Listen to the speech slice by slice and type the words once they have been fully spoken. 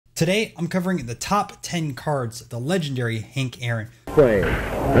Today, I'm covering the top 10 cards of the legendary Hank Aaron,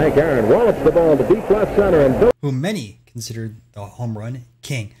 Hank Aaron wallops the ball to deep left center and who many considered the home run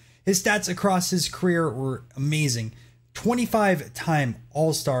king. His stats across his career were amazing. 25-time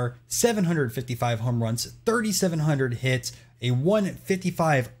All-Star, 755 home runs, 3,700 hits, a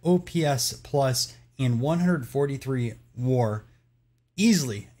 155 OPS plus, and 143 WAR.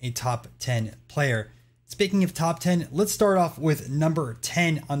 Easily a top 10 player. Speaking of top 10, let's start off with number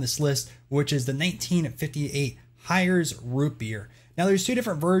 10 on this list, which is the 1958 Hires Root Beer. Now there's two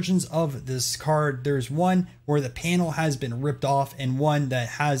different versions of this card. There's one where the panel has been ripped off and one that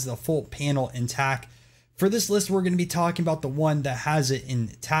has the full panel intact. For this list, we're going to be talking about the one that has it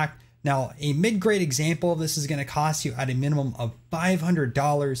intact. Now, a mid-grade example of this is going to cost you at a minimum of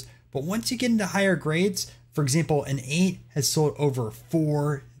 $500, but once you get into higher grades, for example, an 8 has sold over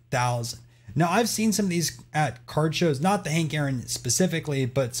 $4,000. Now, I've seen some of these at card shows, not the Hank Aaron specifically,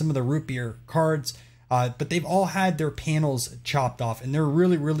 but some of the root beer cards, but they've all had their panels chopped off, and they're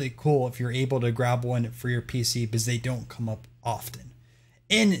really, really cool if you're able to grab one for your PC because they don't come up often.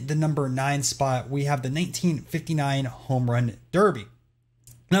 In the number 9 spot, we have the 1959 Home Run Derby.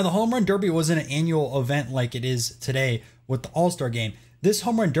 Now, the Home Run Derby wasn't an annual event like it is today with the All-Star Game. This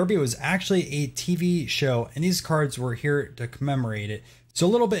Home Run Derby was actually a TV show, and these cards were here to commemorate it. So a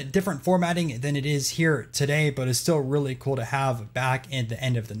little bit different formatting than it is here today, but it's still really cool to have back at the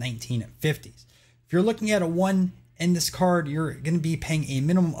end of the 1950s. If you're looking at a 1 in this card, you're going to be paying a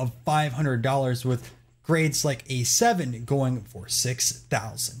minimum of $500 with grades like a 7 going for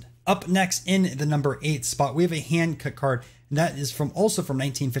 $6,000. Up next in the number 8 spot, we have a hand cut card, and that is also from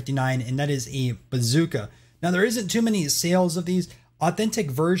 1959, and that is a bazooka. Now there isn't too many sales of these.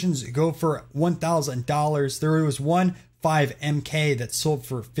 Authentic versions go for $1,000. There was one 5MK that sold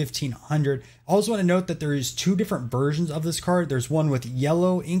for $1,500. I also want to note that there is two different versions of this card. There's one with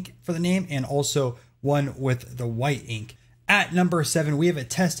yellow ink for the name and also one with the white ink. At number 7, we have a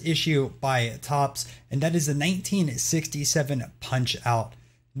test issue by Topps, and that is the 1967 Punch Out.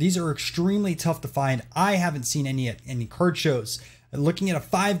 These are extremely tough to find. I haven't seen any at any card shows. Looking at a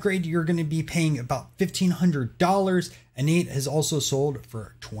 5 grade, you're going to be paying about $1,500. An 8 has also sold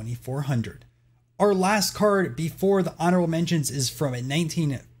for $2,400. Our last card before the honorable mentions is from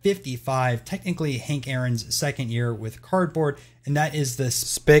 1955, technically Hank Aaron's second year with cardboard, and that is the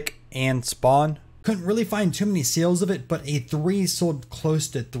Spick and Spawn. Couldn't really find too many sales of it, but a 3 sold close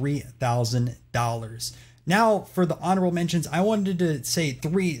to $3,000. Now for the honorable mentions, I wanted to say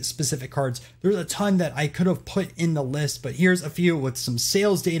 3 specific cards. There's a ton that I could have put in the list, but here's a few with some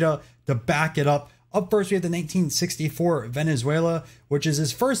sales data to back it up. Up first, we have the 1964 Venezuela, which is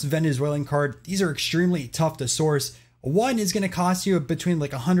his first Venezuelan card. These are extremely tough to source. One is going to cost you between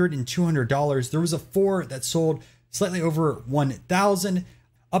like $100 and $200. There was a 4 that sold slightly over $1,000.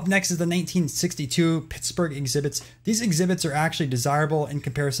 Up next is the 1962 Pittsburgh exhibits. These exhibits are actually desirable in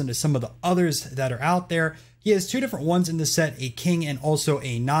comparison to some of the others that are out there. He has 2 different ones in the set, a king and also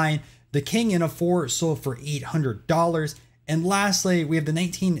a 9. The king and a 4 sold for $800. And lastly, we have the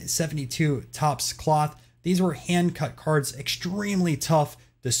 1972 Topps Cloth. These were hand-cut cards, extremely tough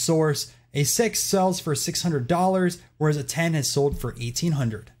to source. A 6 sells for $600, whereas a 10 has sold for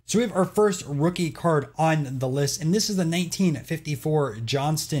 $1,800. So we have our first rookie card on the list, and this is the 1954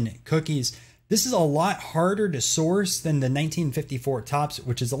 Johnston Cookies. This is a lot harder to source than the 1954 Topps,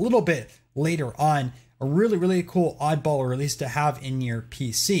 which is a little bit later on. A really, really cool oddball release to have in your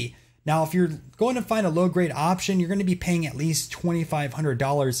PC. Now, if you're going to find a low-grade option, you're going to be paying at least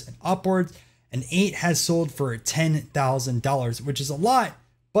 $2,500 and upwards. An 8 has sold for $10,000, which is a lot,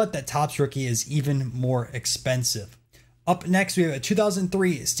 but that Topps rookie is even more expensive. Up next, we have a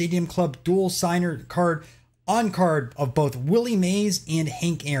 2003 Stadium Club dual signer card on card of both Willie Mays and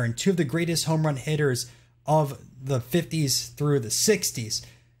Hank Aaron, 2 of the greatest home run hitters of the 50s through the 60s.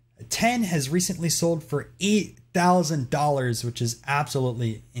 A 10 has recently sold for $8,000, which is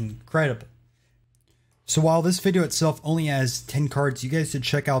absolutely incredible. So while this video itself only has 10 cards, you guys should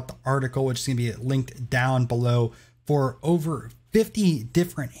check out the article, which is going to be linked down below, for over 50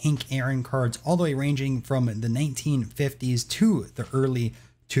 different Hank Aaron cards, all the way ranging from the 1950s to the early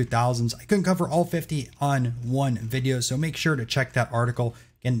 2000s. I couldn't cover all 50 on one video, so make sure to check that article.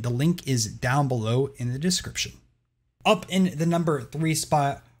 Again, the link is down below in the description. Up in the number 3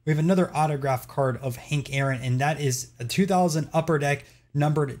 spot, we have another autograph card of Hank Aaron, and that is a 2000 Upper Deck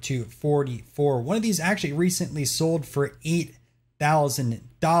numbered to 44. One of these actually recently sold for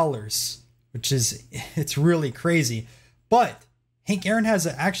 $8,000, which is, it's really crazy. But Hank Aaron has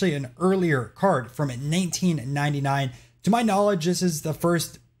actually an earlier card from 1999. To my knowledge, this is the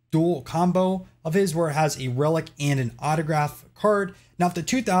first dual combo of his where it has a relic and an autograph card. Now, if the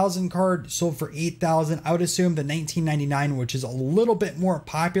 2000 card sold for $8,000, I would assume the 1999, which is a little bit more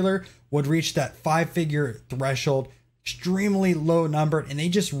popular, would reach that 5-figure threshold. Extremely low number, and they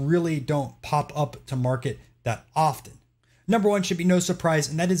just really don't pop up to market that often. Number 1 should be no surprise,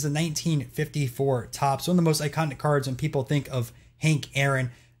 and that is the 1954 Topps, one of the most iconic cards when people think of Hank Aaron.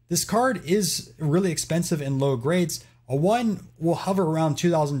 This card is really expensive in low grades. A 1 will hover around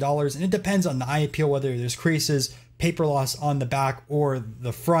 $2,000, and it depends on the eye appeal, whether there's creases, paper loss on the back or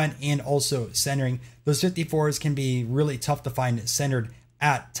the front, and also centering. Those 54s can be really tough to find centered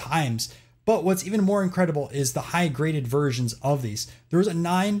at times. But what's even more incredible is the high graded versions of these. There's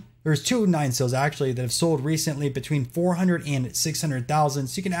 2 9 sales actually that have sold recently between 400 and 600,000.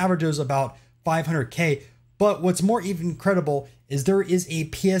 So you can average those about 500K. But what's more even incredible is there is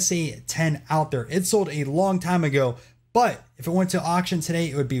a PSA 10 out there. It sold a long time ago, but if it went to auction today,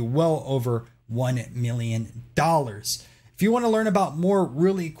 it would be well over $1 million. If you want to learn about more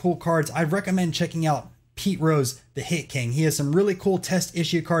really cool cards, I'd recommend checking out Pete Rose, the Hit King. He has some really cool test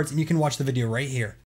issue cards, and you can watch the video right here.